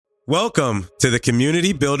Welcome to the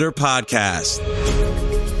Community Builder Podcast.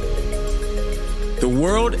 The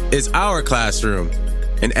world is our classroom,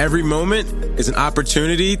 and every moment is an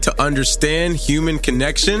opportunity to understand human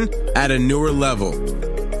connection at a newer level.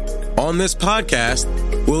 On this podcast,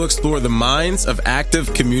 we'll explore the minds of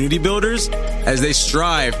active community builders as they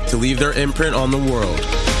strive to leave their imprint on the world.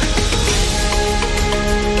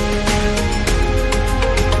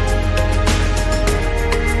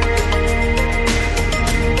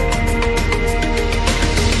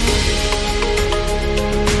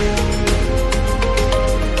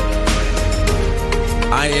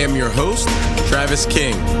 I am your host, Travis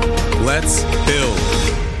King. Let's build.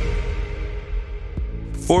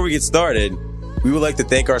 Before we get started, we would like to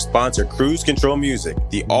thank our sponsor, Cruise Control Music,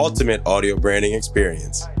 the ultimate audio branding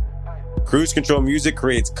experience. Cruise Control Music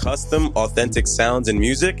creates custom, authentic sounds and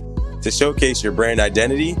music to showcase your brand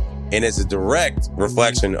identity and is a direct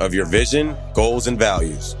reflection of your vision, goals, and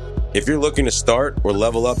values. If you're looking to start or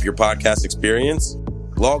level up your podcast experience,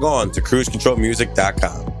 log on to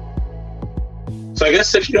cruisecontrolmusic.com. So I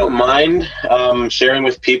guess if you don't mind sharing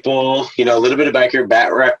with people, a little bit about your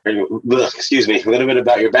background, a little bit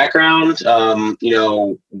about your background,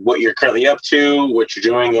 what you're currently up to, what you're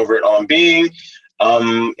doing over at On Being.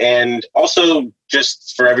 And also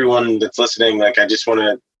just for everyone that's listening, I just want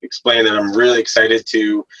to explain that I'm really excited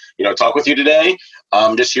to, talk with you today.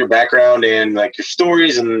 Just your background and your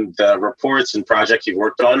stories and the reports and projects you've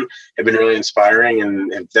worked on have been really inspiring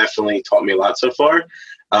and have definitely taught me a lot so far.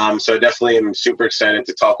 So I definitely am super excited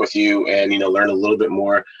to talk with you and, learn a little bit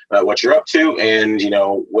more about what you're up to and,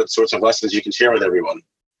 what sorts of lessons you can share with everyone.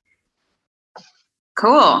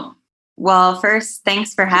 Cool. Well, first,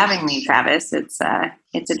 thanks for having me, Travis. It's a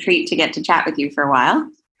treat to get to chat with you for a while.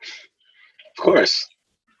 Of course.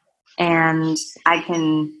 And I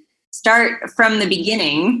can start from the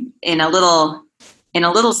beginning in a little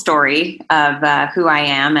story of who I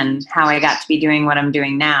am and how I got to be doing what I'm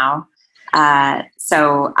doing now.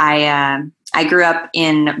 So I grew up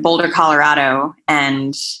in Boulder, Colorado,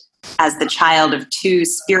 and as the child of two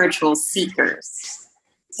spiritual seekers.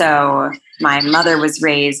 So my mother was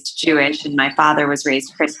raised Jewish and my father was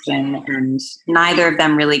raised Christian, and neither of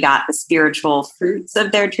them really got the spiritual fruits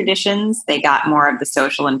of their traditions. They got more of the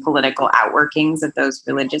social and political outworkings of those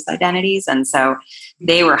religious identities. And so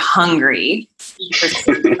they were hungry for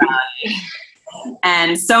spirituality.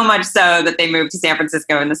 And so much so that they moved to San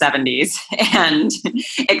Francisco in the 70s and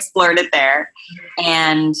explored it there.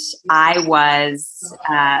 And I was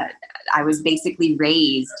basically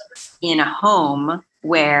raised in a home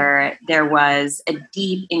where there was a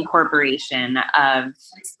deep incorporation of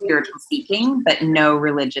spiritual seeking, but no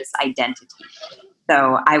religious identity.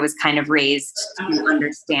 So I was kind of raised to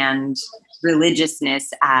understand religiousness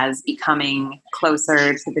as becoming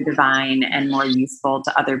closer to the divine and more useful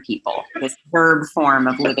to other people. This verb form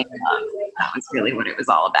of living love. That was really what it was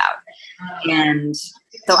all about. And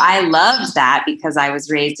so I loved that because I was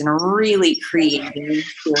raised in a really creative,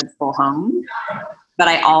 spiritual home. But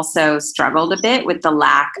I also struggled a bit with the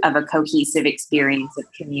lack of a cohesive experience of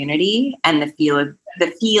community and the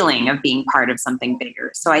feeling of being part of something bigger.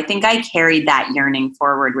 So I think I carried that yearning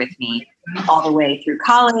forward with me all the way through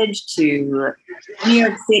college to New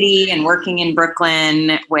York City and working in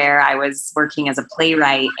Brooklyn, where I was working as a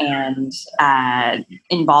playwright and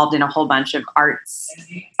involved in a whole bunch of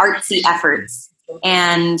artsy efforts.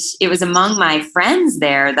 And it was among my friends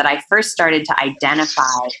there that I first started to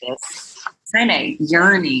identify this kind of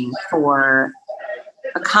yearning for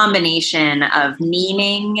a combination of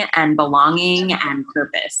meaning and belonging and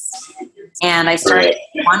purpose. And I started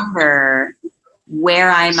to wonder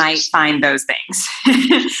where I might find those things.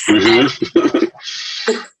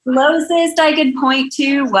 The closest I could point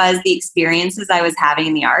to was the experiences I was having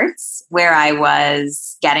in the arts, where I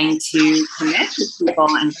was getting to connect with people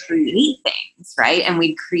and create things, right? And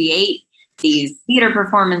we'd create these theater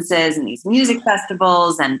performances and these music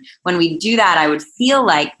festivals. And when we do that, I would feel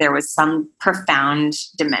like there was some profound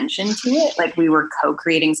dimension to it, like we were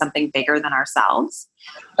co-creating something bigger than ourselves.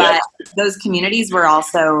 But those communities were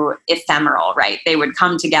also ephemeral, right? They would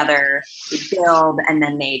come together, we'd build, and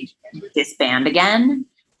then they'd disband again.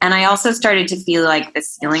 And I also started to feel like the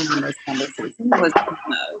ceiling from those conversations was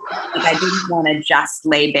low. Like I didn't want to just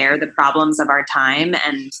lay bare the problems of our time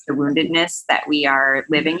and the woundedness that we are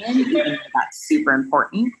living in, even though that's super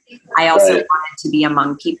important. I also wanted to be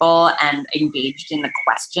among people and engaged in the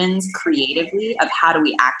questions creatively of how do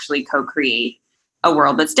we actually co-create a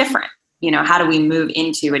world that's different? How do we move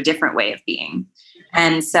into a different way of being?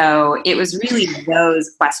 And so it was really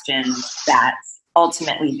those questions that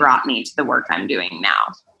ultimately brought me to the work I'm doing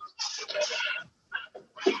now.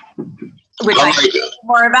 which I know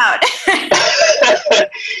more about.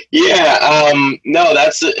 Yeah. No,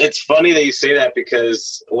 it's funny that you say that,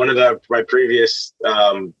 because one of my previous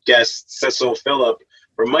guests, Cecil Phillip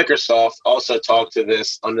from Microsoft, also talked to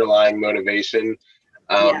this underlying motivation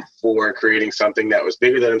for creating something that was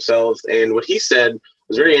bigger than themselves. And what he said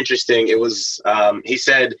was very interesting. It was, he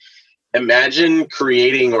said, imagine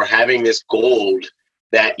creating or having this gold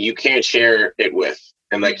that you can't share it with.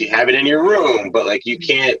 And like, you have it in your room, but like, you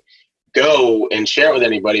can't go and share it with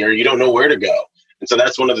anybody, or you don't know where to go. And so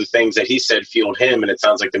that's one of the things that he said fueled him. And it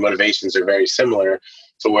sounds like the motivations are very similar,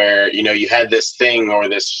 to where, you had this thing or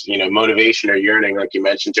this, motivation or yearning, like you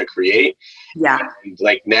mentioned, to create. Yeah. And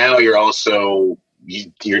like now you're also,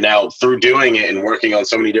 you're now, through doing it and working on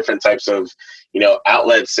so many different types of,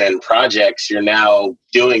 outlets and projects, you're now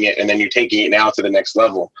doing it, and then you're taking it now to the next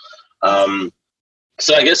level.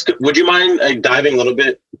 So I guess, would you mind diving a little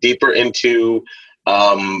bit deeper into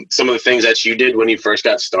some of the things that you did when you first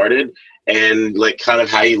got started, and like kind of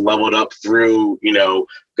how you leveled up through,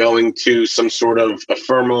 going to some sort of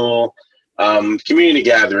ephemeral community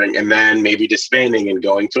gathering, and then maybe disbanding and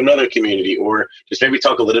going to another community, or just maybe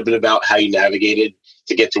talk a little bit about how you navigated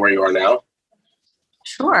to get to where you are now?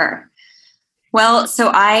 Sure. Well,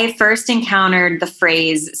 so I first encountered the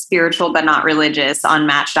phrase spiritual but not religious on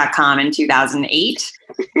Match.com in 2008.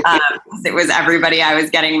 It was everybody I was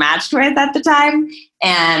getting matched with at the time.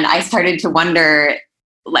 And I started to wonder,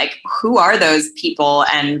 like, who are those people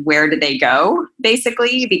and where did they go,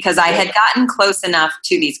 basically? Because I had gotten close enough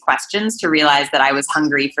to these questions to realize that I was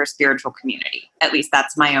hungry for spiritual community. At least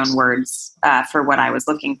that's my own words for what I was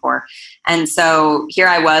looking for. And so here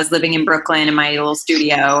I was living in Brooklyn in my little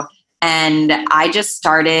studio, and I just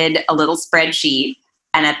started a little spreadsheet.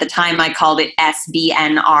 And at the time I called it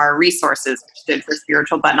SBNR Resources, which stood for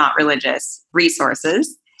Spiritual But Not Religious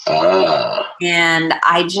Resources. And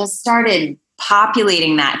I just started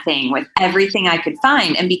populating that thing with everything I could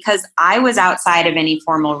find. And because I was outside of any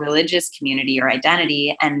formal religious community or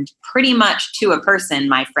identity, and pretty much to a person,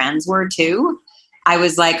 my friends were too, I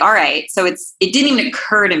was like, all right, so it didn't even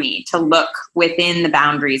occur to me to look within the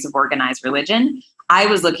boundaries of organized religion. I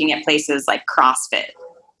was looking at places like CrossFit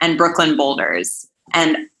and Brooklyn Boulders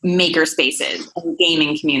and maker spaces and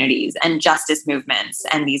gaming communities and justice movements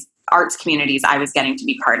and these arts communities I was getting to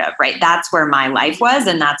be part of, right? That's where my life was,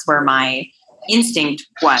 and that's where my instinct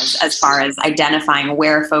was, as far as identifying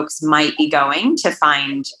where folks might be going to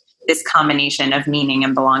find this combination of meaning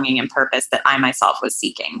and belonging and purpose that I myself was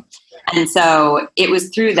seeking. And so it was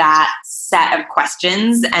through that set of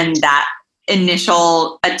questions and that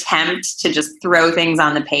initial attempt to just throw things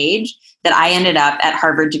on the page that I ended up at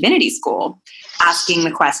Harvard Divinity School, asking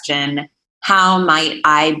the question, how might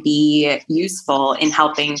I be useful in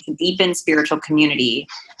helping to deepen spiritual community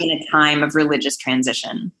in a time of religious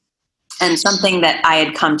transition? And something that I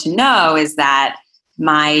had come to know is that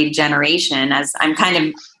my generation, as I'm kind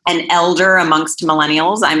of an elder amongst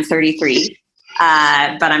millennials, I'm 33,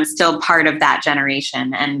 but I'm still part of that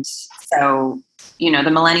generation. And so,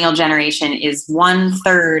 the millennial generation is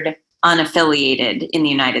 1/3 unaffiliated in the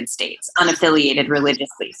United States, unaffiliated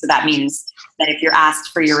religiously. So that means that if you're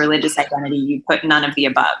asked for your religious identity, you put none of the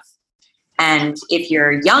above. And if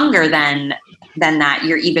you're younger than that,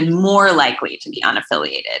 you're even more likely to be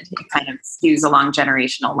unaffiliated. It kind of skews along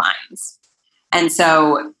generational lines. And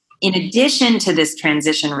so in addition to this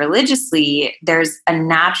transition religiously, there's a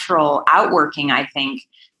natural outworking, I think,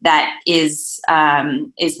 that is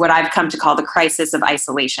what I've come to call the crisis of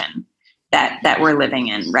isolation that we're living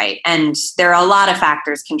in, right? And there are a lot of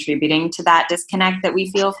factors contributing to that disconnect that we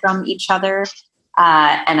feel from each other.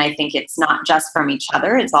 And I think it's not just from each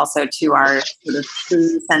other, it's also to our sort of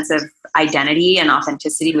true sense of identity and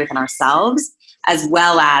authenticity within ourselves, as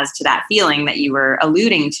well as to that feeling that you were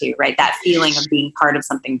alluding to, right? That feeling of being part of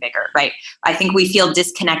something bigger, right? I think we feel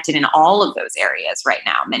disconnected in all of those areas right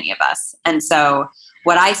now, many of us. And so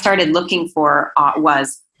what I started looking for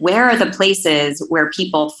was, where are the places where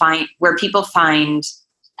people find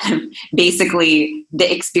basically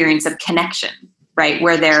the experience of connection, right?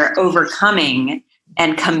 Where they're overcoming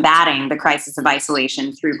and combating the crisis of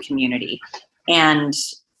isolation through community. And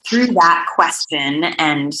through that question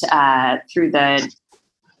and through the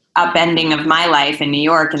upending of my life in New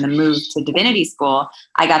York and the move to Divinity School,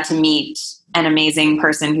 I got to meet an amazing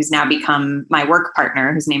person who's now become my work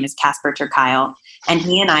partner, whose name is Casper ter Kuile. And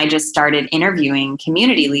he and I just started interviewing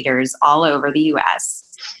community leaders all over the US,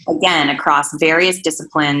 again, across various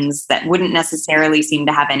disciplines that wouldn't necessarily seem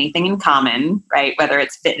to have anything in common, right? Whether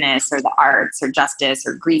it's fitness or the arts or justice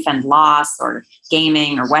or grief and loss or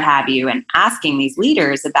gaming or what have you, and asking these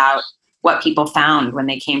leaders about what people found when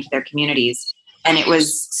they came to their communities. And it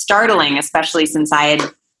was startling, especially since I had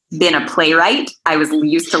been a playwright. I was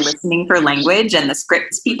used to listening for language and the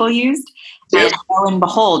scripts people used. And lo and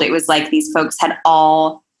behold, it was like these folks had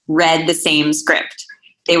all read the same script.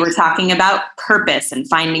 They were talking about purpose and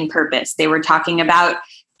finding purpose. They were talking about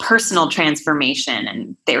personal transformation,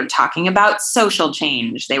 and they were talking about social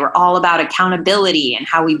change. They were all about accountability and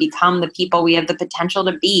how we become the people we have the potential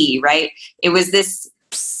to be, right? It was this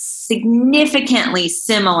significantly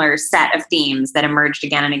similar set of themes that emerged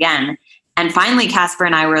again and again. And finally, Casper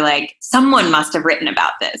and I were like, someone must have written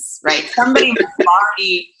about this, right? Somebody must have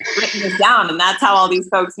already written this down, and that's how all these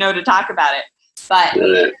folks know to talk about it. But we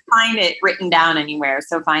didn't find it written down anywhere.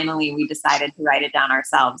 So finally, we decided to write it down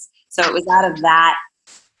ourselves. So it was out of that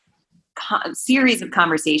series of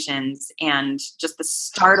conversations and just the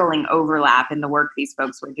startling overlap in the work these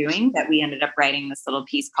folks were doing that we ended up writing this little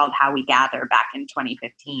piece called How We Gather back in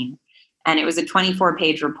 2015. And it was a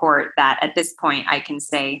 24-page report that at this point I can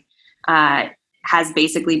say has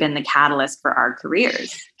basically been the catalyst for our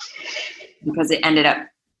careers, because it ended up,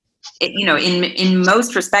 in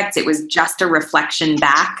most respects, it was just a reflection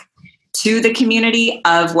back to the community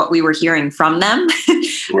of what we were hearing from them.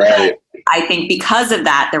 Right. I think because of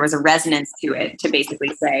that, there was a resonance to it to basically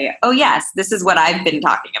say, oh, yes, this is what I've been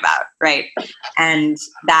talking about, right? And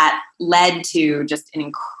that led to just an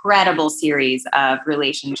incredible series of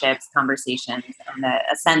relationships, conversations, and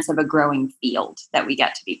a sense of a growing field that we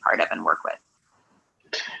get to be part of and work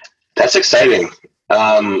with. That's exciting.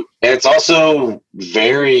 And it's also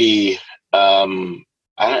very, I'm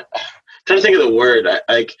trying to think of the word.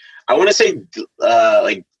 I want to say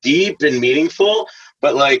like deep and meaningful,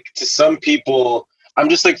 but like to some people, I'm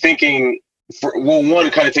just like thinking, one,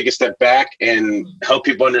 kind of take a step back and help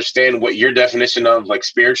people understand what your definition of like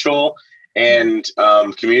spiritual and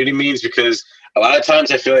community means, because a lot of times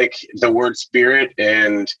I feel like the word spirit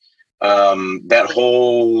and that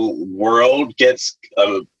whole world gets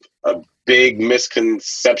a big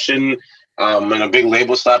misconception and a big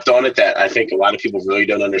label slapped on it that I think a lot of people really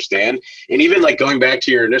don't understand. And even like going back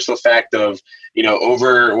to your initial fact of,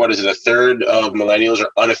 over, a third of millennials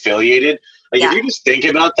are unaffiliated. Like if you just think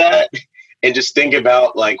about that and just think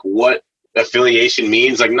about like what affiliation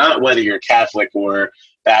means, like not whether you're Catholic or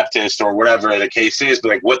Baptist or whatever the case is, but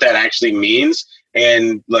like what that actually means.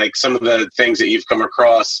 And like some of the things that you've come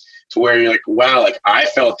across to where you're like, wow, like I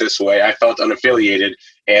felt this way. I felt unaffiliated.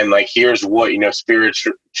 And like, here's what,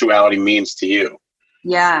 spirituality means to you.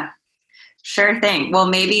 Yeah, sure thing. Well,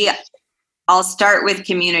 maybe I'll start with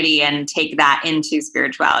community and take that into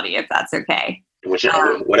spirituality, if that's okay.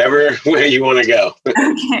 Whatever way you want to go.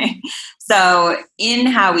 Okay. So in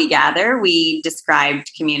How We Gather, we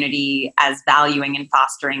described community as valuing and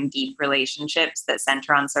fostering deep relationships that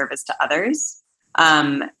center on service to others.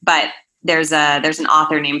 But there's an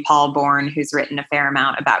author named Paul Bourne who's written a fair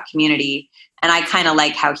amount about community. And I kind of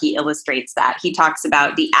like how he illustrates that. He talks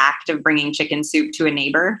about the act of bringing chicken soup to a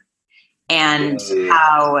neighbor and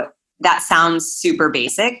how that sounds super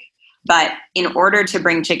basic. But in order to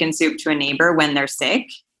bring chicken soup to a neighbor when they're sick,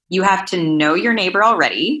 you have to know your neighbor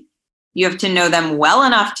already. You have to know them well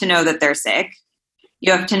enough to know that they're sick.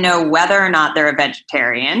 You have to know whether or not they're a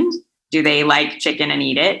vegetarian. Do they like chicken and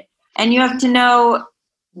eat it? And you have to know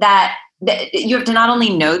that you have to not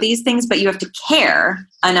only know these things, but you have to care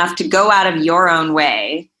enough to go out of your own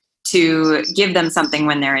way to give them something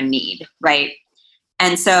when they're in need, right?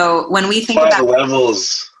 And so when we think about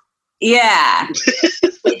levels, yeah,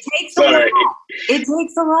 it takes a lot. It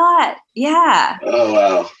takes a lot. Yeah. Oh,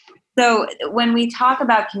 wow. So when we talk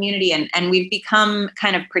about community, and we've become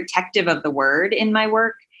kind of protective of the word in my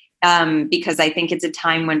work, because I think it's a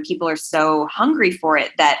time when people are so hungry for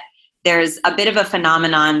it that there's a bit of a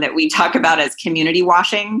phenomenon that we talk about as community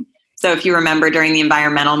washing. So if you remember during the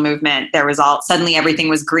environmental movement, there was suddenly everything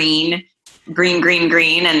was green.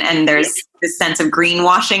 And there's this sense of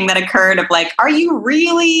greenwashing that occurred of like, are you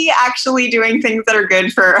really actually doing things that are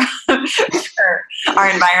good for, for our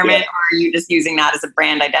environment? Or are you just using that as a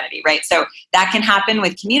brand identity, right? So that can happen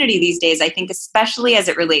with community these days, I think, especially as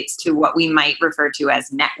it relates to what we might refer to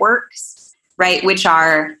as networks, right? Which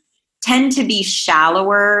tend to be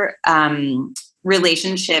shallower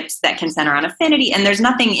relationships that can center on affinity. And there's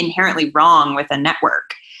nothing inherently wrong with a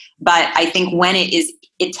network. But I think when it is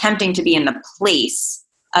attempting to be in the place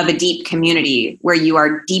of a deep community where you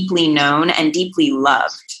are deeply known and deeply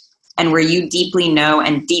loved, and where you deeply know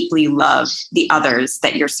and deeply love the others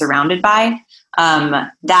that you're surrounded by,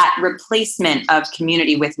 that replacement of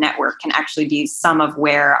community with network can actually be some of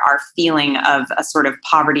where our feeling of a sort of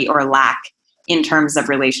poverty or lack in terms of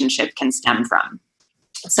relationship can stem from.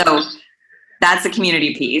 So that's the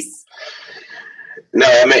community piece. No,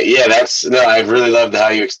 I mean, yeah, I really loved how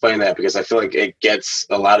you explain that, because I feel like it gets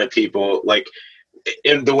a lot of people, like,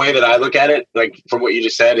 in the way that I look at it, like from what you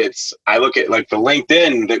just said, I look at like the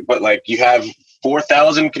LinkedIn, but like you have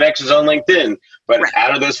 4,000 connections on LinkedIn, but Right.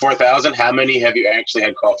 out of those 4,000, how many have you actually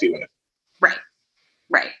had coffee with? Right.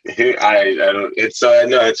 Right. I don't, it's,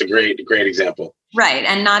 no, it's a great example. Right.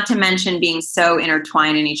 And not to mention being so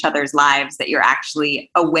intertwined in each other's lives that you're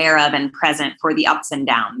actually aware of and present for the ups and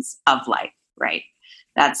downs of life. Right.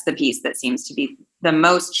 That's the piece that seems to be the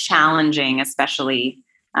most challenging, especially,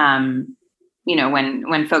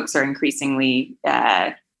 when folks are increasingly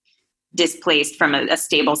displaced from a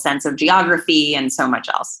stable sense of geography and so much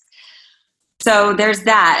else. So there's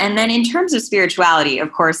that. And then in terms of spirituality,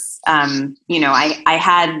 of course, I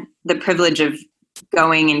had the privilege of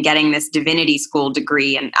going and getting this divinity school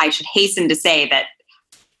degree. And I should hasten to say that,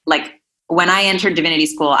 like, when I entered divinity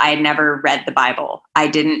school, I had never read the Bible. I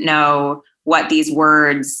didn't know what these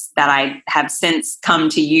words that I have since come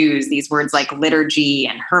to use, these words like liturgy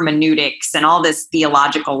and hermeneutics and all this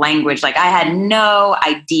theological language, like I had no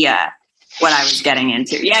idea what I was getting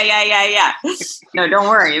into. Yeah. No, don't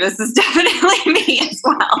worry. This is definitely me as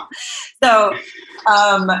well. So,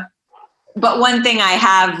 but one thing I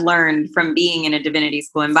have learned from being in a divinity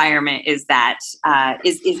school environment is that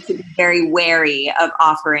is to be very wary of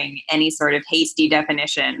offering any sort of hasty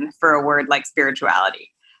definition for a word like spirituality.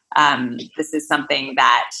 This is something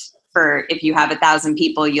that if you have 1,000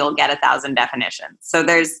 people, you'll get 1,000 definitions. So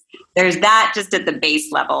there's that just at the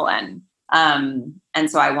base level. And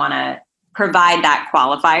so I want to provide that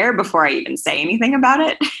qualifier before I even say anything about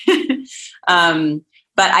it.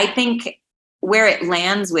 But I think where it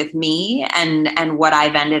lands with me and what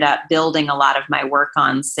I've ended up building a lot of my work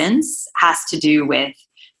on since has to do with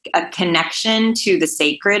a connection to the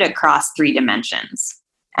sacred across 3 dimensions.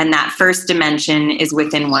 And that first dimension is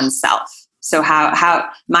within oneself. So how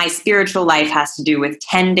my spiritual life has to do with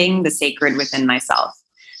tending the sacred within myself.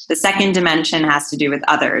 The second dimension has to do with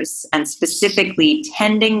others, and specifically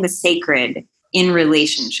tending the sacred in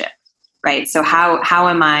relationship, right? So how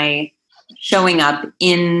am I showing up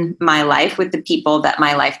in my life with the people that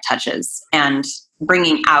my life touches and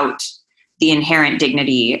bringing out the inherent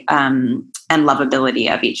dignity and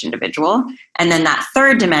lovability of each individual. And then that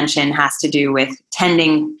third dimension has to do with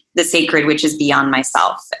tending the sacred, which is beyond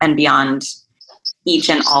myself and beyond each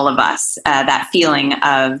and all of us, that feeling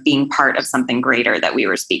of being part of something greater that we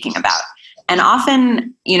were speaking about. And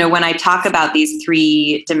often, when I talk about these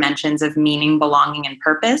 3 dimensions of meaning, belonging, and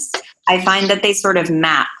purpose, I find that they sort of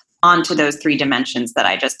map onto those 3 dimensions that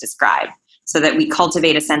I just described, so that we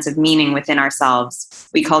cultivate a sense of meaning within ourselves,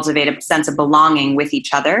 we cultivate a sense of belonging with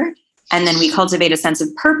each other, and then we cultivate a sense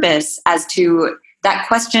of purpose as to that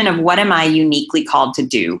question of what am I uniquely called to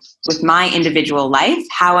do with my individual life?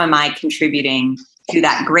 How am I contributing to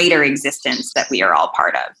that greater existence that we are all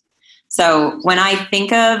part of? So when I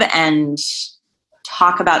think of and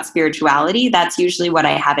talk about spirituality, that's usually what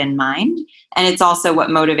I have in mind. And it's also what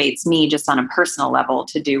motivates me just on a personal level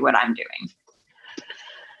to do what I'm doing.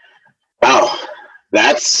 Wow.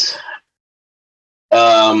 That's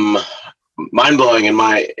mind-blowing in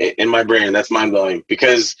my brain. That's mind-blowing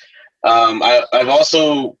because I've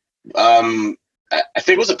also I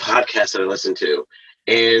think it was a podcast that I listened to,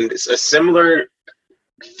 and a similar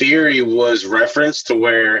theory was referenced to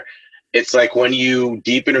where it's like when you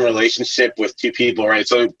deepen a relationship with 2 people, right?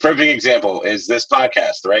 So perfect example is this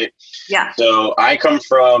podcast, right? Yeah. So I come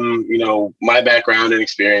from, my background and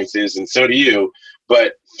experiences, and so do you.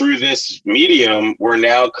 But through this medium, we're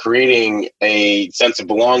now creating a sense of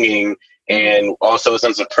belonging and also a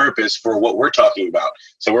sense of purpose for what we're talking about.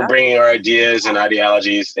 So we're bringing our ideas and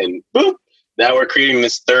ideologies, and boop, now we're creating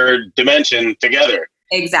this third dimension together.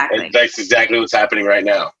 Exactly. And that's exactly what's happening right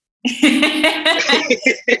now. Look,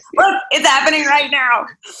 it's happening right now.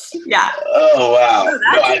 Yeah. Oh, wow.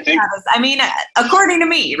 According to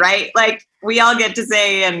me, right? Like, we all get to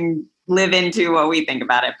say and live into what we think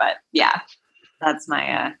about it. But yeah, that's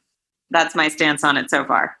my stance on it so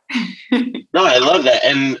far. No, I love that.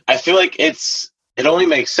 And I feel like it only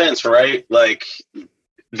makes sense, right? Like,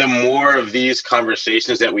 the more of these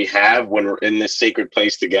conversations that we have when we're in this sacred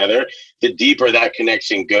place together, the deeper that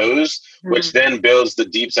connection goes, which then builds the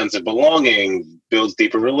deep sense of belonging, builds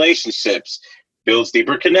deeper relationships, builds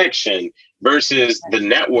deeper connection versus the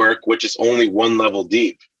network, which is only one level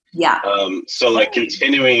deep. Yeah. So like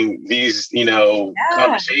continuing these,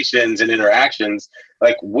 conversations and interactions,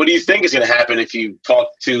 like, what do you think is going to happen if you talk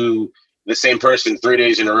to the same person 3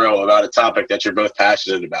 days in a row about a topic that you're both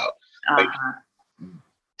passionate about? Like,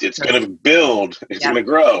 it's going to build, it's going to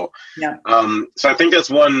grow. Yeah. So I think that's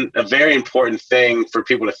a very important thing for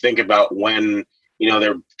people to think about when,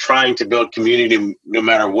 they're trying to build community no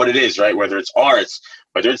matter what it is, right? Whether it's arts,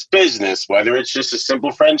 whether it's business, whether it's just a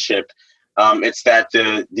simple friendship. It's that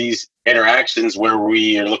these interactions where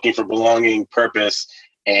we are looking for belonging, purpose,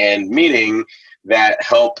 and meaning that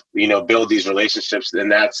help, build these relationships.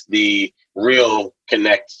 And that's the real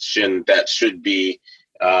connection that should be,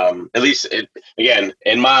 at least, again,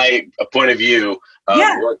 in my point of view,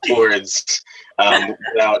 work towards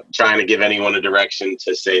without trying to give anyone a direction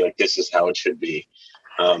to say, like, this is how it should be.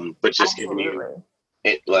 But just giving you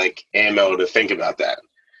ammo to think about that.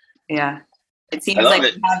 Yeah. It seems like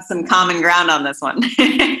we have some common ground on this one.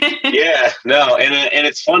 Yeah, no. And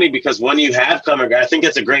it's funny because when you have common ground, I think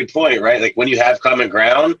that's a great point, right? Like when you have common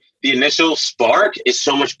ground, the initial spark is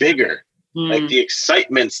so much bigger. Like the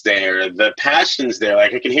excitement's there, the passion's there.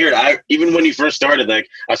 Like I can hear it. Even when you first started, like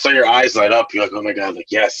I saw your eyes light up. You're like, oh my God, like,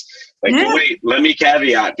 yes. Like, wait, let me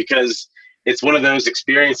caveat, because it's one of those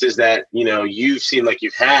experiences that, you've seen, like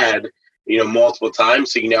you've had, multiple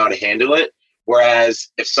times, so you know how to handle it. Whereas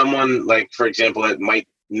if someone, like, for example, that might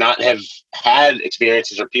not have had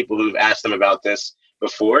experiences or people who've asked them about this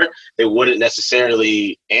before, they wouldn't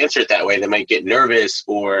necessarily answer it that way. They might get nervous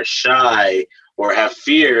or shy or have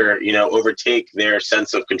fear, overtake their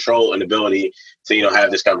sense of control and ability to,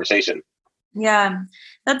 have this conversation. Yeah,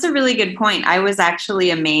 that's a really good point. I was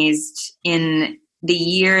actually amazed in the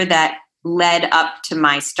year that led up to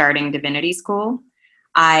my starting divinity school.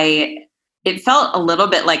 It felt a little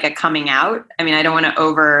bit like a coming out. I mean, I don't want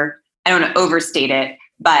to overstate it,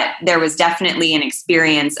 but there was definitely an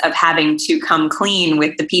experience of having to come clean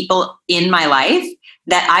with the people in my life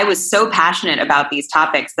that I was so passionate about these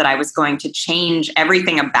topics that I was going to change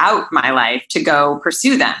everything about my life to go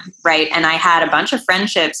pursue them, right? And I had a bunch of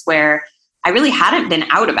friendships where I really hadn't been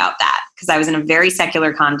out about that because I was in a very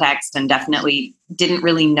secular context and definitely didn't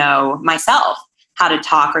really know myself how to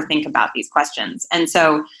talk or think about these questions. And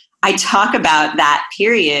so I talk about that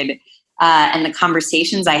period and the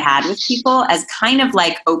conversations I had with people as kind of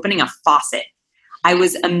like opening a faucet. I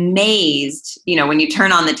was amazed, when you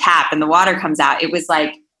turn on the tap and the water comes out, it was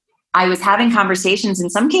like I was having conversations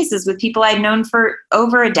in some cases with people I'd known for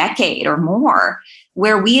over a decade or more,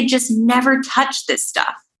 where we had just never touched this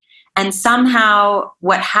stuff. And somehow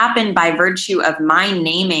what happened by virtue of my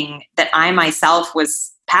naming that I myself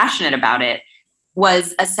was passionate about it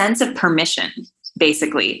was a sense of permission,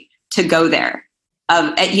 basically, to go there.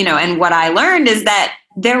 And what I learned is that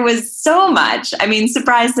there was so much,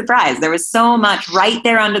 surprise, surprise, there was so much right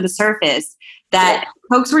there under the surface that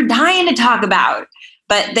folks were dying to talk about,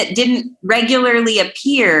 but that didn't regularly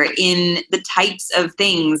appear in the types of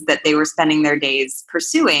things that they were spending their days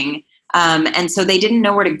pursuing. And so they didn't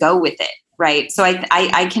know where to go with it, right? So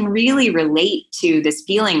I can really relate to this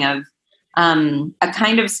feeling of a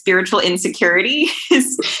kind of spiritual insecurity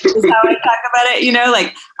is how I talk about it.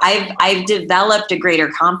 Like I've developed a greater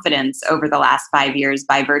confidence over the last 5 years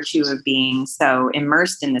by virtue of being so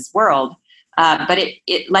immersed in this world. But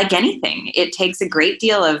it like anything, it takes a great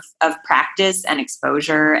deal of practice and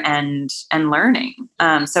exposure and learning.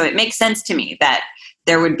 So it makes sense to me that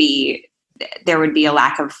there would be a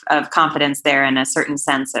lack of confidence there and a certain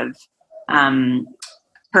sense of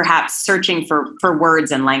perhaps searching for words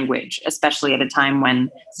and language, especially at a time when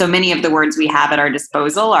so many of the words we have at our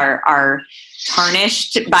disposal are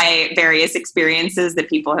tarnished by various experiences that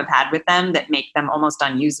people have had with them that make them almost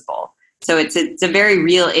unusable. So it's a very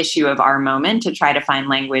real issue of our moment to try to find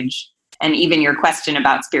language. And even your question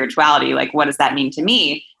about spirituality, like, what does that mean to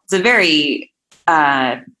me? It's a very,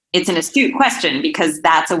 it's an astute question because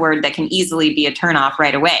that's a word that can easily be a turnoff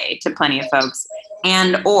right away to plenty of folks.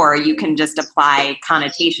 Or you can just apply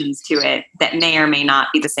connotations to it that may or may not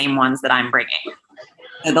be the same ones that I'm bringing.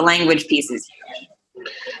 So the language piece is huge.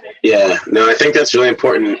 Yeah, no, I think that's really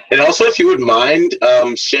important. And also, if you would mind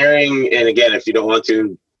sharing, and again, if you don't want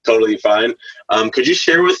to, totally fine. Could you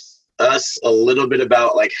share with us a little bit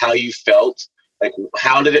about like how you felt? Like,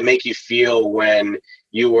 how did it make you feel when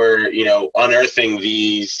you were, unearthing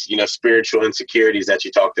these, spiritual insecurities that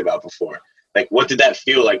you talked about before? Like, what did that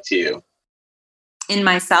feel like to you? In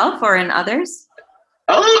myself or in others?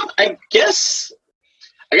 I guess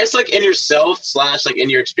like in yourself / like in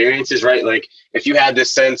your experiences, right? Like if you had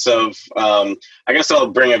this sense of, I guess I'll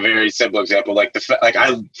bring a very simple example. Like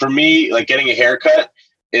for me, like getting a haircut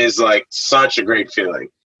is like such a great feeling.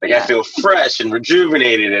 Like I feel fresh and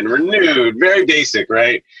rejuvenated and renewed, very basic,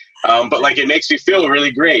 right? But like it makes me feel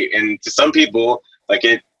really great. And to some people, like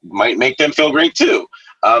it might make them feel great too.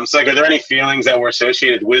 So like, are there any feelings that were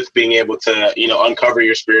associated with being able to, uncover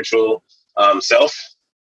your spiritual self?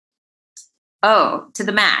 Oh, to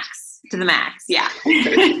the max. To the max, yeah.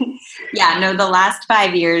 Yeah, no, the last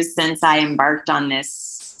 5 years since I embarked on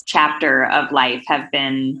this chapter of life have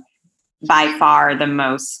been by far the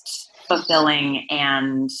most fulfilling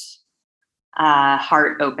and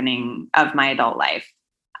heart-opening of my adult life.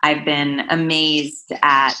 I've been amazed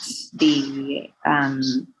at the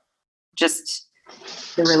just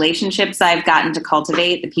the relationships I've gotten to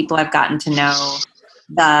cultivate, the people I've gotten to know.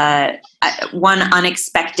 The one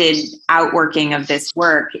unexpected outworking of this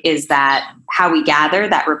work is that How We Gather,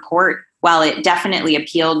 that report, while it definitely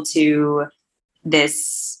appealed to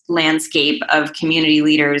this landscape of community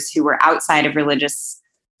leaders who were outside of religious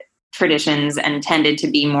traditions and tended to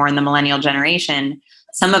be more in the millennial generation,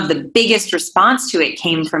 some of the biggest response to it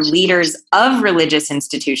came from leaders of religious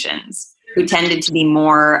institutions who tended to be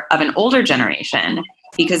more of an older generation,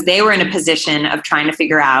 because they were in a position of trying to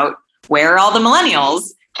figure out, where are all the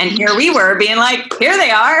millennials? And here we were being like, here they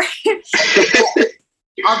are.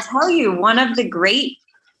 I'll tell you, one of the great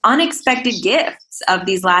unexpected gifts of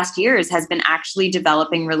these last years has been actually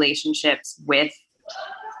developing relationships with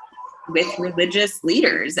religious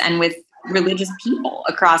leaders and with religious people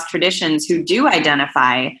across traditions who do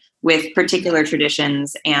identify with particular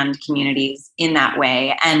traditions and communities in that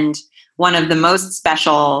way. And one of the most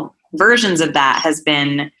special versions of that has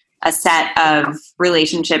been a set of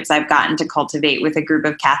relationships I've gotten to cultivate with a group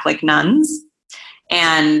of Catholic nuns.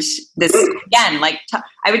 And this, again,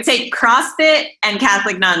 I would say CrossFit and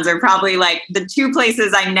Catholic nuns are probably like the two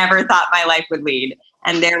places I never thought my life would lead.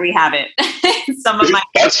 And there we have it.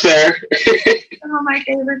 That's fair. Some of my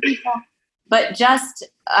favorite people. But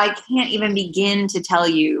I can't even begin to tell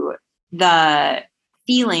you the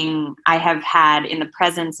feeling I have had in the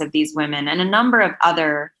presence of these women and a number of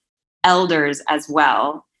other elders as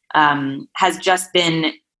well. Has just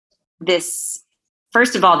been this,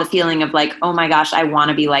 first of all, the feeling of like, oh my gosh, I want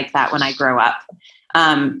to be like that when I grow up.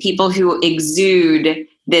 People who exude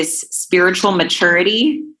this spiritual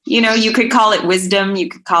maturity, you could call it wisdom, you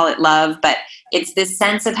could call it love, but it's this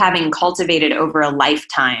sense of having cultivated over a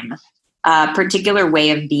lifetime a particular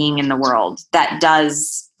way of being in the world that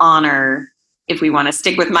does honor, if we want to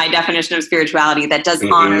stick with my definition of spirituality, that does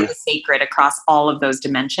honor the sacred across all of those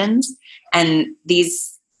dimensions. And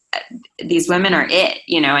these women are it,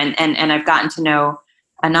 and I've gotten to know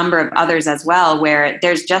a number of others as well, where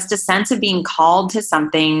there's just a sense of being called to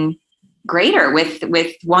something greater with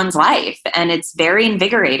one's life. And it's very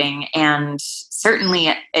invigorating. And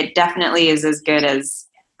certainly it definitely is as good as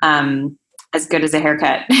a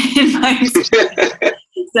haircut in my experience.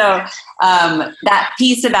 So that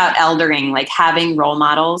piece about eldering, like having role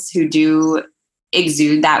models who do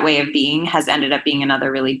exude that way of being, has ended up being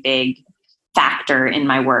another really big factor in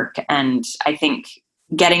my work. And I think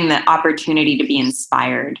getting the opportunity to be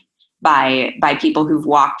inspired by people who've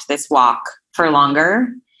walked this walk for longer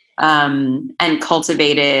and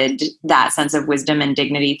cultivated that sense of wisdom and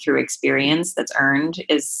dignity through experience that's earned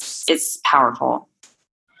is powerful.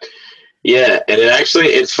 Yeah, and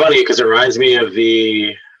it's funny because it reminds me of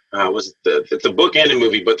it's the book and the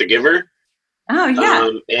movie, but The Giver. Oh yeah.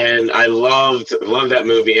 And I loved that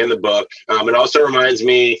movie and the book. It also reminds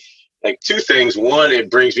me like two things. One, it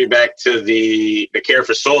brings me back to the care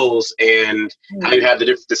for souls and how you have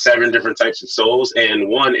the 7 different types of souls. And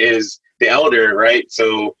one is the elder, right?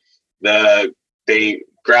 So they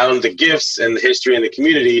ground the gifts and the history in the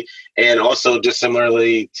community. And also just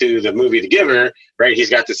similarly to the movie The Giver, right? He's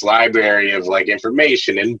got this library of like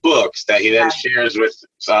information and books that he then shares with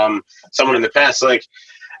someone in the past. Like,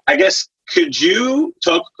 I guess, could you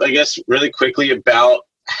talk, really quickly about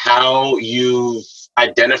how you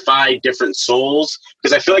identify different souls?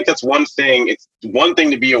 Because I feel like that's one thing. It's one thing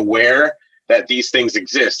to be aware that these things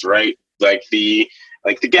exist, right? Like the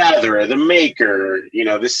gatherer, the maker,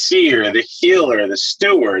 the seer, the healer, the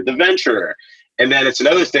steward, the venturer. And then it's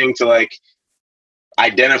another thing to like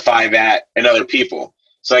identify that in other people.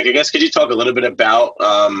 So I guess, could you talk a little bit about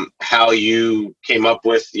how you came up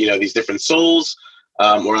with, these different souls,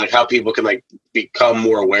 or like how people can like become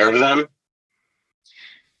more aware of them?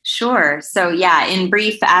 Sure. So yeah, in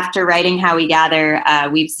brief, after writing How We Gather,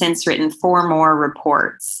 we've since written 4 more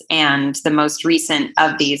reports. And the most recent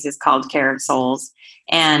of these is called Care of Souls.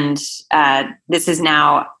 And this has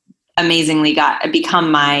now amazingly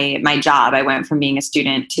become my job. I went from being a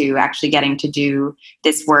student to actually getting to do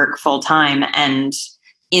this work full time. And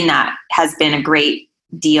in that has been a great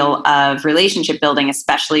deal of relationship building,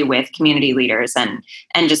 especially with community leaders and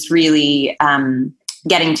just really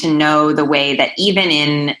getting to know the way that even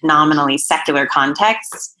in nominally secular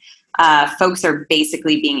contexts, folks are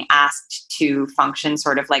basically being asked to function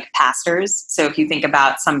sort of like pastors. So if you think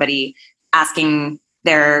about somebody asking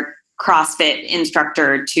their CrossFit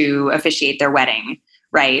instructor to officiate their wedding,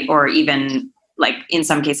 right? Or even like in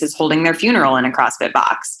some cases holding their funeral in a CrossFit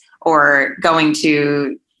box, or going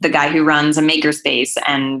to the guy who runs a makerspace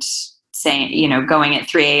and saying, you know, going at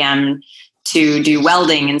 3 a.m. to do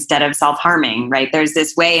welding instead of self-harming, right? There's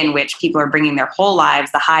this way in which people are bringing their whole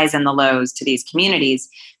lives, the highs and the lows, to these communities.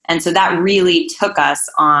 And so that really took us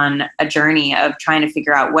on a journey of trying to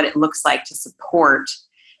figure out what it looks like to support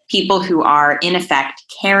people who are, in effect,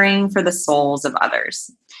 caring for the souls of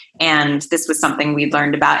others. And this was something we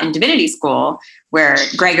learned about in divinity school, where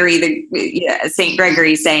Saint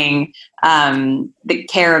Gregory saying, the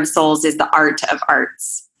care of souls is the art of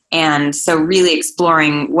arts. And so really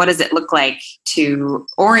exploring what does it look like to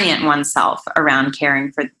orient oneself around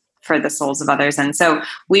caring for the souls of others. And so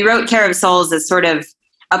we wrote Care of Souls as sort of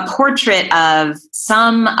a portrait of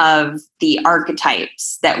some of the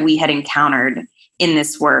archetypes that we had encountered in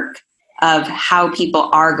this work of how people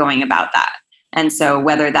are going about that. And so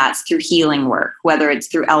whether that's through healing work, whether it's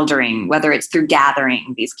through eldering, whether it's through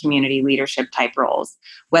gathering, these community leadership type roles,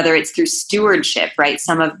 whether it's through stewardship, right?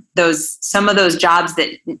 Some of those jobs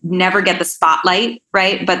that never get the spotlight,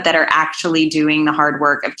 right? But that are actually doing the hard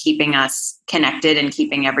work of keeping us connected and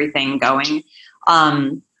keeping everything going.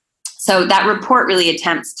 So that report really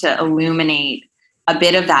attempts to illuminate a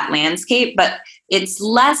bit of that landscape, but it's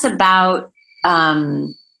less about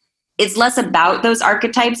those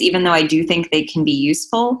archetypes, even though I do think they can be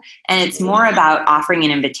useful. And it's more about offering an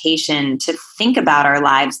invitation to think about our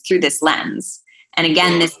lives through this lens. And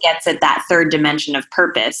again, this gets at that third dimension of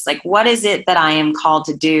purpose. Like, what is it that I am called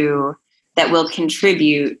to do that will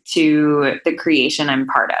contribute to the creation I'm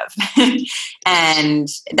part of and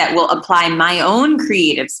that will apply my own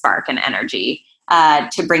creative spark and energy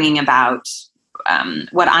to bringing about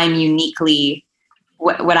what I'm uniquely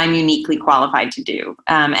qualified to do.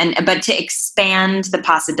 But to expand the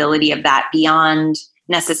possibility of that beyond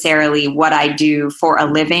necessarily what I do for a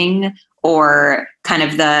living or kind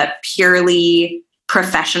of the purely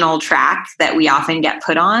professional track that we often get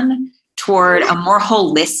put on, toward a more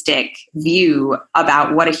holistic view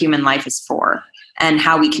about what a human life is for and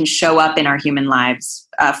how we can show up in our human lives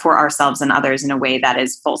for ourselves and others in a way that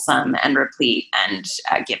is fulsome and replete and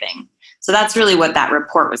giving. So that's really what that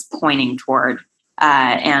report was pointing toward.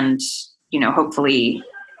 And, you know, hopefully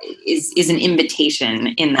is an invitation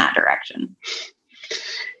in that direction.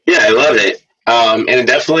 Yeah, I love it. And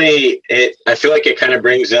definitely I feel like it kind of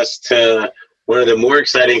brings us to one of the more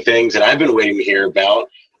exciting things that I've been waiting to hear about.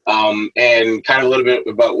 And kind of a little bit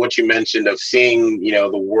about what you mentioned of seeing, you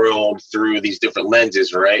know, the world through these different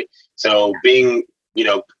lenses, right? So being, you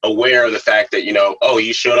know, aware of the fact that, you know, oh,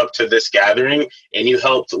 you showed up to this gathering and you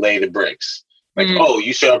helped lay the bricks. Like, oh,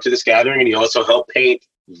 you showed up to this gathering and you also helped paint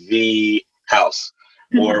the house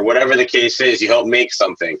or whatever the case is, you helped make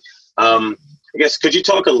something. I guess, could you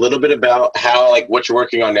talk a little bit about how, like, what you're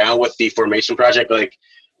working on now with the Formation Project, like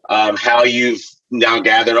how you've now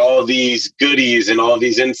gathered all these goodies and all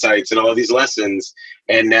these insights and all these lessons,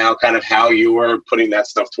 and now kind of how you are putting that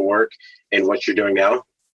stuff to work and what you're doing now?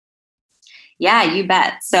 Yeah, you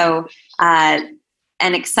bet. So an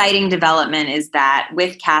exciting development is that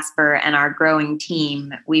with Casper and our growing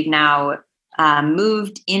team, we've now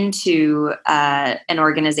moved into an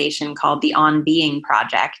organization called the On Being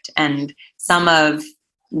Project. And some of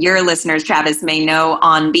your listeners, Travis, may know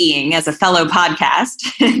On Being as a fellow podcast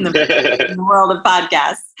in the world of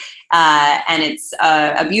podcasts. And it's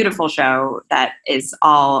a beautiful show that is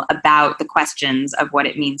all about the questions of what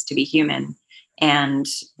it means to be human and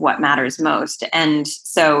what matters most. And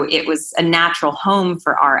so it was a natural home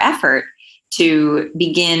for our effort to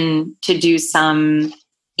begin to do some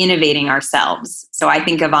innovating ourselves. So I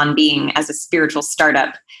think of On Being as a spiritual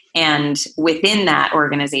startup. And within that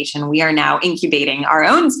organization, we are now incubating our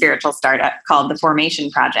own spiritual startup called the Formation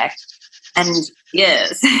Project. And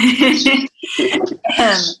yes.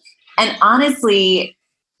 And honestly,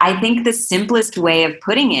 I think the simplest way of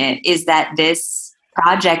putting it is that this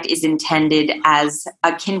project is intended as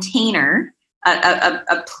a container,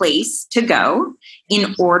 a place to go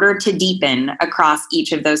in order to deepen across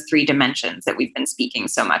each of those three dimensions that we've been speaking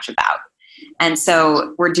so much about. And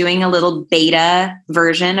so we're doing a little beta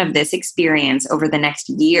version of this experience over the next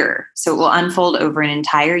year. So it will unfold over an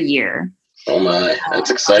entire year. Oh my, that's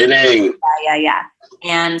exciting. Yeah.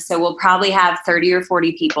 And so we'll probably have 30 or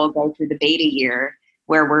 40 people go through the beta year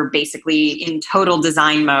where we're basically in total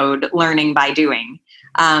design mode, learning by doing.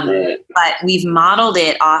 But we've modeled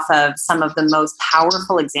it off of some of the most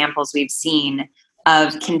powerful examples we've seen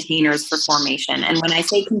of containers for formation. And when I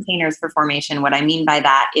say containers for formation, what I mean by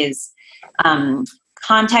that is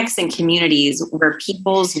contexts and communities where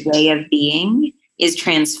people's way of being is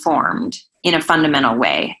transformed in a fundamental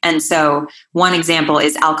way. And so one example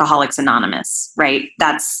is Alcoholics Anonymous, right?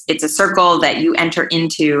 It's a circle that you enter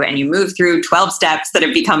into and you move through 12 steps that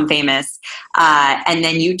have become famous. And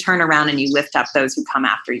then you turn around and you lift up those who come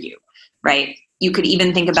after you, right? You could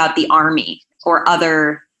even think about the army or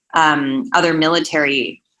other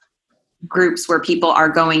military groups where people are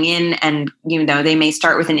going in and, they may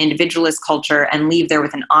start with an individualist culture and leave there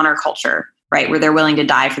with an honor culture, right? Where they're willing to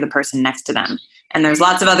die for the person next to them. And there's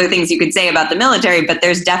lots of other things you could say about the military, but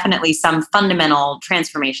there's definitely some fundamental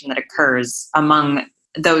transformation that occurs among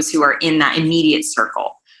those who are in that immediate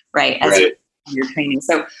circle, right? As you're training.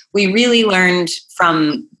 So we really learned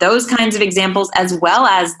from those kinds of examples, as well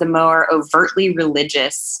as the more overtly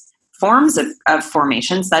religious forms of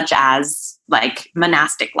formation, such as like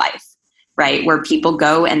monastic life, right? Where people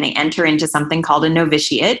go and they enter into something called a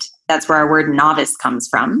novitiate. That's where our word novice comes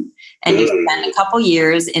from. And you spend a couple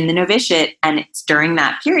years in the novitiate, and it's during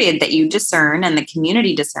that period that you discern and the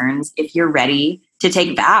community discerns if you're ready to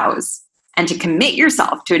take vows and to commit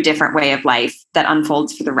yourself to a different way of life that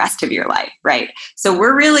unfolds for the rest of your life, right? So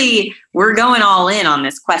we're going all in on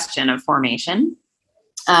this question of formation.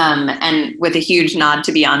 And with a huge nod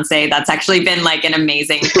to Beyonce, that's actually been like an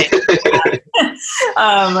amazing thing.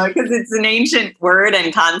 Because it's an ancient word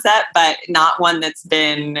and concept, but not one that's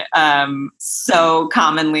been so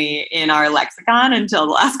commonly in our lexicon until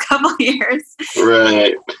the last couple of years.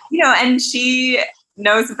 Right. And she,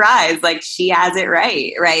 no surprise, like she has it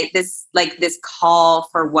right? This call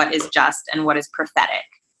for what is just and what is prophetic,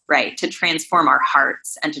 right? To transform our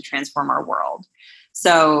hearts and to transform our world.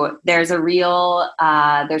 So there's a real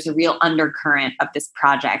undercurrent of this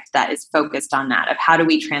project that is focused on that, of how do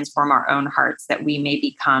we transform our own hearts that we may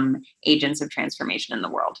become agents of transformation in the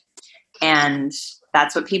world. And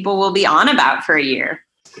that's what people will be on about for a year.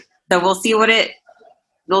 So we'll see what it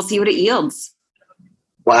yields.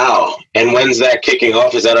 Wow. And when's that kicking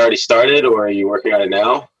off? Is that already started, or are you working on it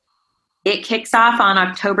now? It kicks off on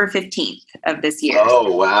October 15th of this year.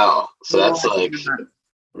 Oh, wow. So that's like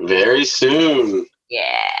very soon.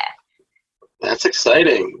 Yeah. That's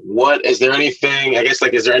exciting. Is there anything, I guess,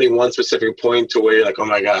 like, is there any one specific point to where you're like, oh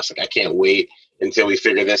my gosh, like I can't wait until we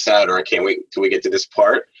figure this out, or I can't wait until we get to this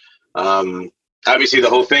part? Obviously the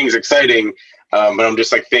whole thing's exciting, but I'm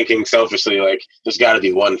just like thinking selfishly, like there's got to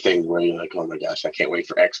be one thing where you're like, oh my gosh, I can't wait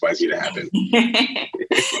for X, Y, Z to happen.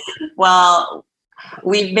 Well,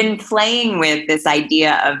 we've been playing with this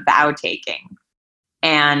idea of vow taking.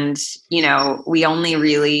 And, we only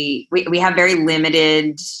really, we have very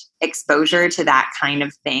limited exposure to that kind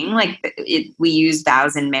of thing. Like we use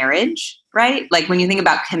vows in marriage, right? Like when you think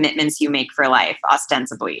about commitments you make for life,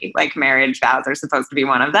 ostensibly, like marriage vows are supposed to be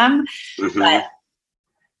one of them. Mm-hmm.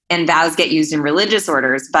 And vows get used in religious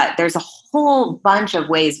orders, but there's a whole bunch of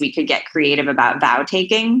ways we could get creative about vow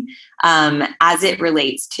taking as it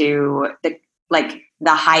relates to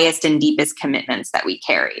the highest and deepest commitments that we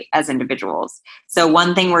carry as individuals. So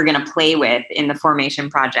one thing we're going to play with in the formation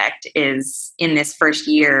project is in this first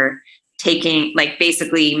year,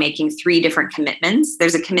 basically making 3 different commitments.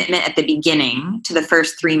 There's a commitment at the beginning to the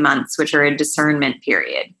first 3 months, which are a discernment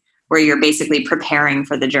period where you're basically preparing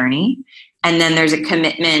for the journey. And then there's a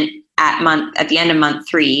commitment at the end of month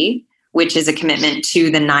 3, which is a commitment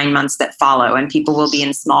to the 9 months that follow. And people will be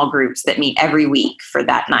in small groups that meet every week for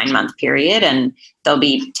that 9-month period. And they'll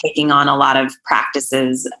be taking on a lot of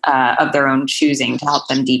practices of their own choosing to help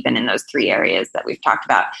them deepen in those 3 areas that we've talked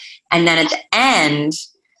about. And then at the end,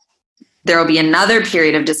 there will be another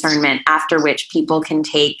period of discernment after which people can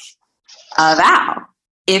take a vow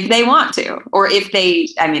if they want to, or if they,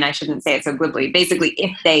 I shouldn't say it so glibly, basically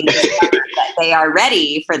if they are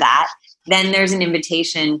ready for that, then there's an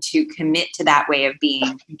invitation to commit to that way of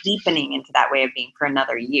being, deepening into that way of being for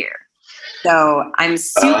another year. So I'm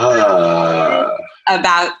super excited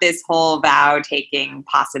about this whole vow taking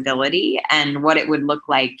possibility and what it would look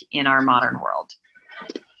like in our modern world.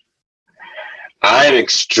 I'm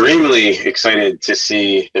extremely excited to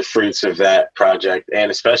see the fruits of that project, and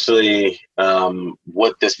especially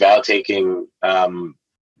what this vow taking, I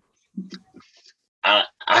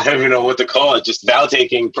don't even know what to call it, just vow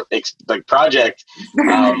taking project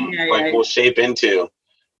will shape into.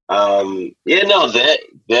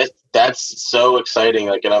 That's so exciting.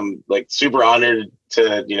 And I'm super honored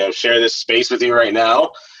to share this space with you right now,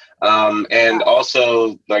 and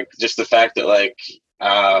also just the fact that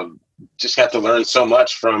just got to learn so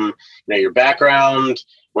much from your background,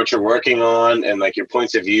 what you're working on, and your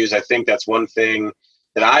points of views. I think that's one thing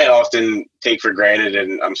that I often take for granted,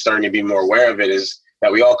 and I'm starting to be more aware of it, is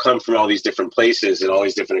that we all come from all these different places and all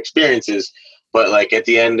these different experiences, But like at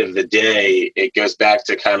the end of the day, it goes back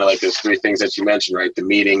to kind of like those three things that you mentioned, right? The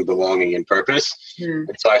meaning, belonging, and purpose.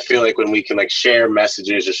 And so I feel like when we can like share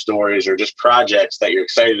messages or stories or just projects that you're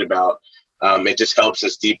excited about, it just helps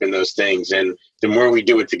us deepen those things. And the more we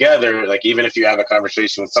do it together, like even if you have a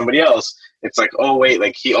conversation with somebody else, it's like, oh wait,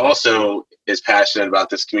 like he also is passionate about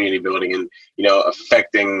this community building and, you know,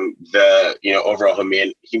 affecting the, you know, overall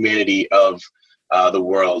humanity of the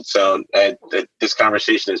world. So this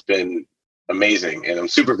conversation has been amazing, and I'm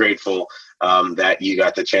super grateful that you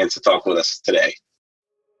got the chance to talk with us today.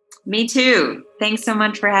 Me too. Thanks so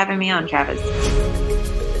much for having me on, Travis.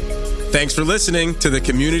 Thanks for listening to the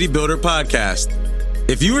Community Builder Podcast.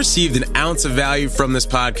 If you received an ounce of value from this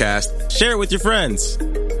podcast, share it with your friends.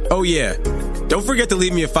 Oh yeah, don't forget to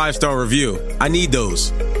leave me a 5-star review. I need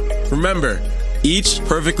those. Remember, each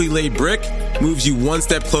perfectly laid brick moves you one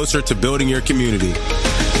step closer to building your community.